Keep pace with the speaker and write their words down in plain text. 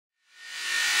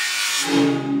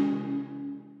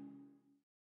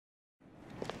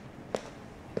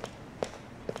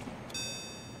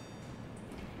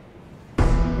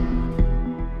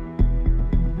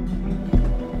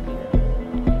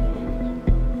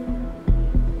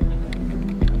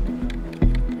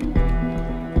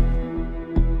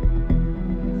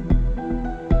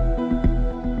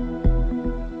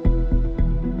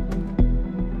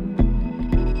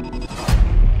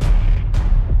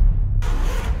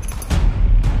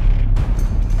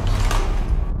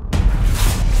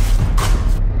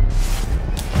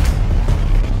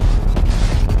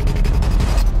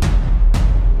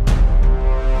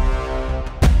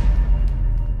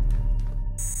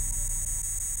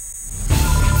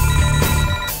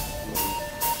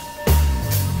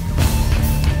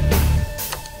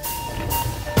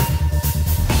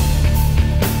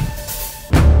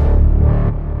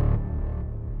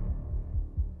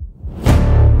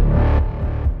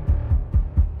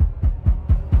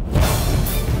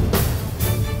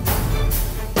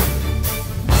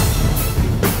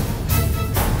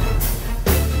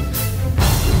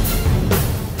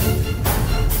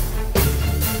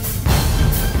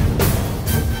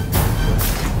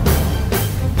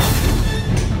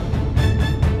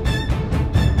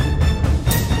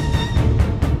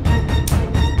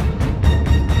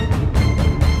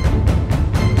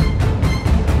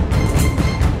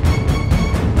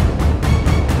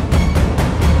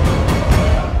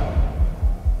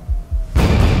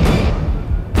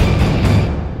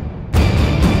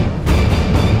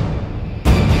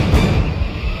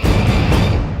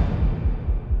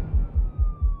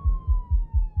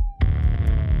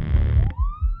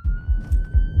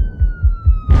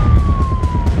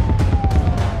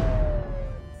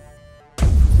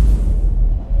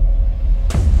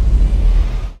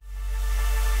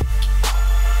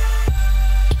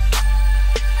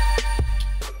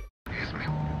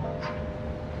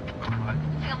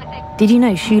Did you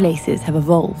know shoelaces have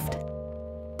evolved?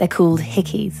 They're called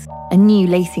hickeys, a new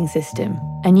lacing system,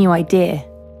 a new idea.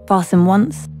 Fasten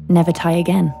once, never tie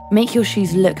again. Make your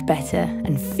shoes look better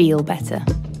and feel better.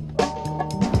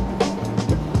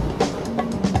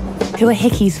 Who are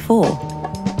hickeys for?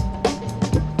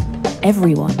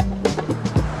 Everyone.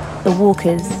 The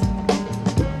walkers,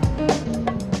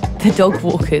 the dog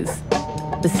walkers,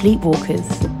 the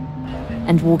sleepwalkers,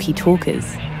 and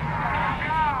walkie-talkers.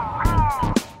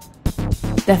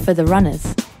 They're for the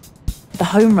runners, the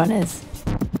home runners,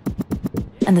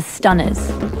 and the stunners.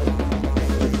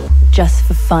 Just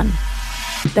for fun.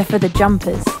 They're for the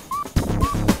jumpers,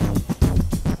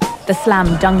 the slam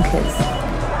dunkers,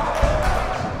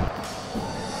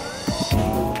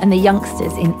 and the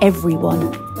youngsters in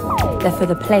everyone. They're for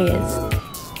the players,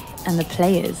 and the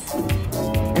players,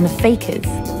 and the fakers,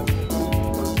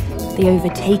 the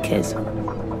overtakers,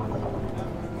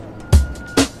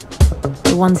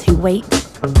 the ones who wait,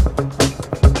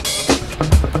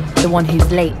 the one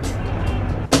who's late,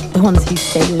 the ones who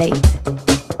stay late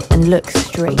and look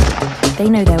straight. They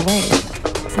know their way,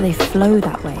 so they flow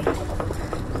that way.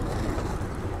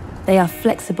 They are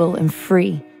flexible and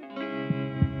free,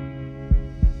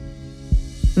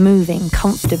 moving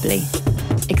comfortably,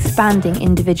 expanding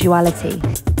individuality,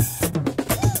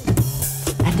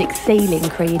 and exhaling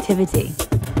creativity,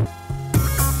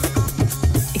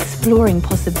 exploring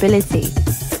possibility,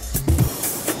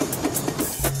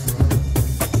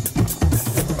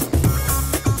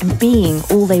 and being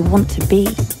all they want to be.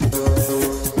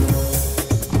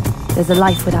 There's a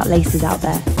life without laces out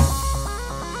there.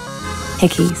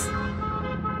 Hickeys.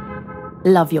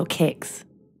 Love your kicks.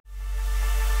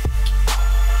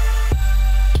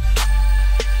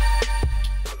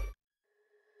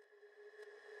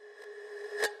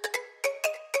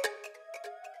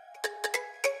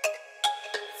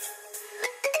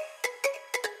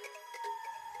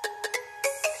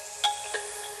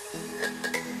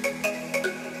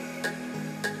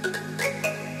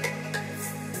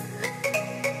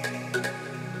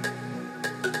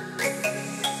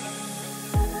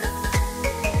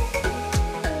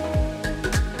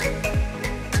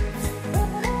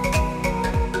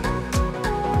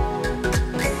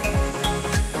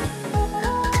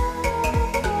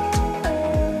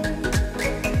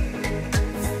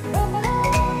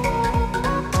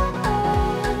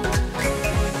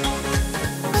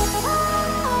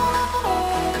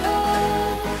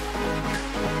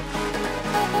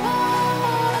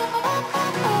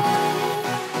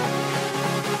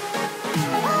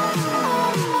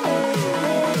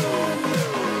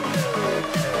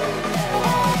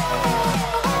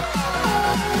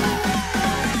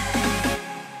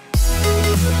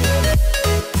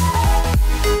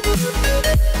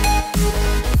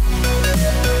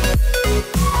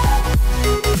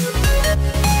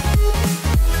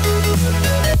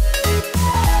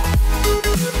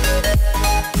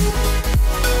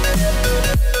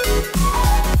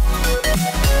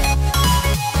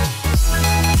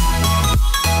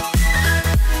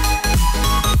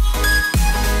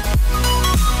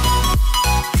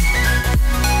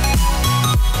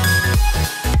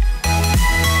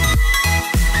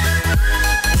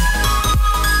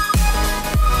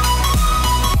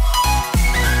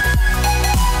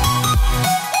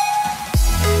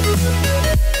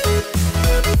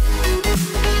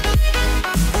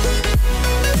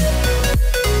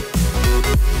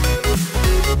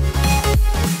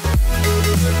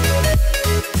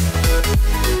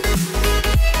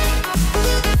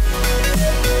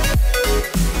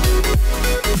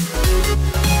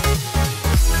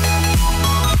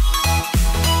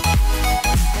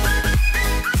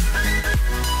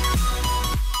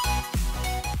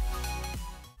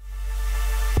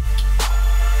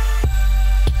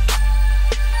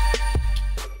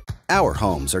 Our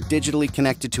homes are digitally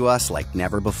connected to us like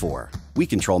never before. We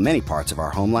control many parts of our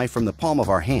home life from the palm of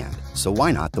our hand, so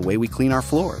why not the way we clean our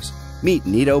floors? Meet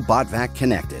Neato BotVac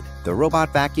Connected, the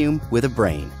robot vacuum with a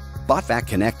brain. BotVac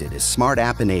Connected is smart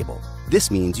app enabled.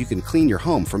 This means you can clean your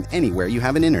home from anywhere you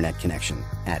have an internet connection,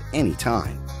 at any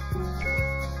time.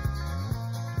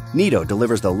 Neato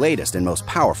delivers the latest and most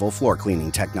powerful floor cleaning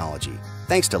technology.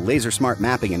 Thanks to laser smart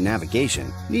mapping and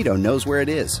navigation, Neato knows where it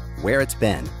is, where it's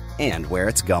been, and where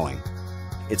it's going.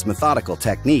 Its methodical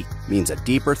technique means a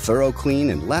deeper, thorough clean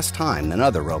in less time than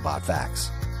other robot vacs.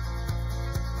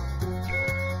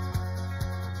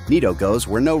 Neato goes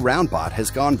where no round bot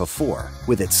has gone before.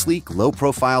 With its sleek,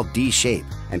 low-profile D shape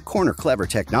and corner-clever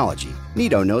technology,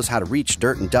 Neato knows how to reach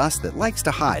dirt and dust that likes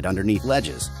to hide underneath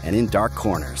ledges and in dark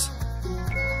corners.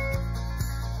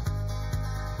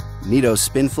 Neato's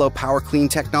SpinFlow Power Clean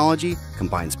technology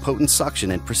combines potent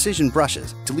suction and precision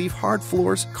brushes to leave hard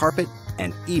floors, carpet,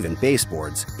 and even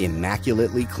baseboards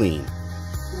immaculately clean.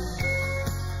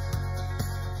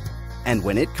 And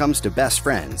when it comes to best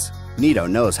friends, Neato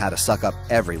knows how to suck up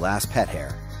every last pet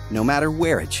hair, no matter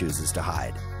where it chooses to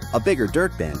hide. A bigger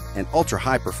dirt bin and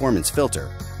ultra-high performance filter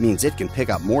means it can pick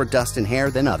up more dust and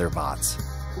hair than other bots.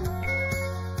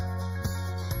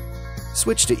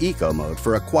 Switch to Eco mode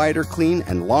for a quieter clean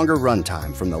and longer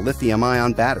runtime from the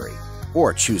lithium-ion battery,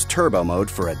 or choose Turbo mode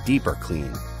for a deeper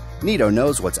clean. Neato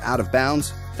knows what's out of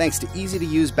bounds thanks to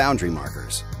easy-to-use boundary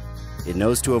markers. It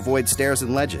knows to avoid stairs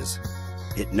and ledges.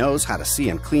 It knows how to see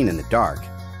and clean in the dark.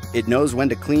 It knows when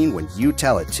to clean when you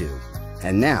tell it to.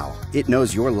 And now, it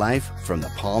knows your life from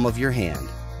the palm of your hand.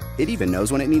 It even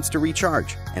knows when it needs to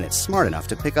recharge, and it's smart enough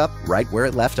to pick up right where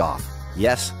it left off.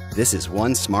 Yes, this is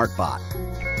one smart bot.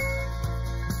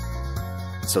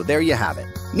 So there you have it.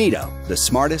 Neato, the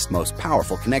smartest, most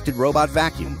powerful connected robot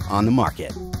vacuum on the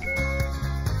market.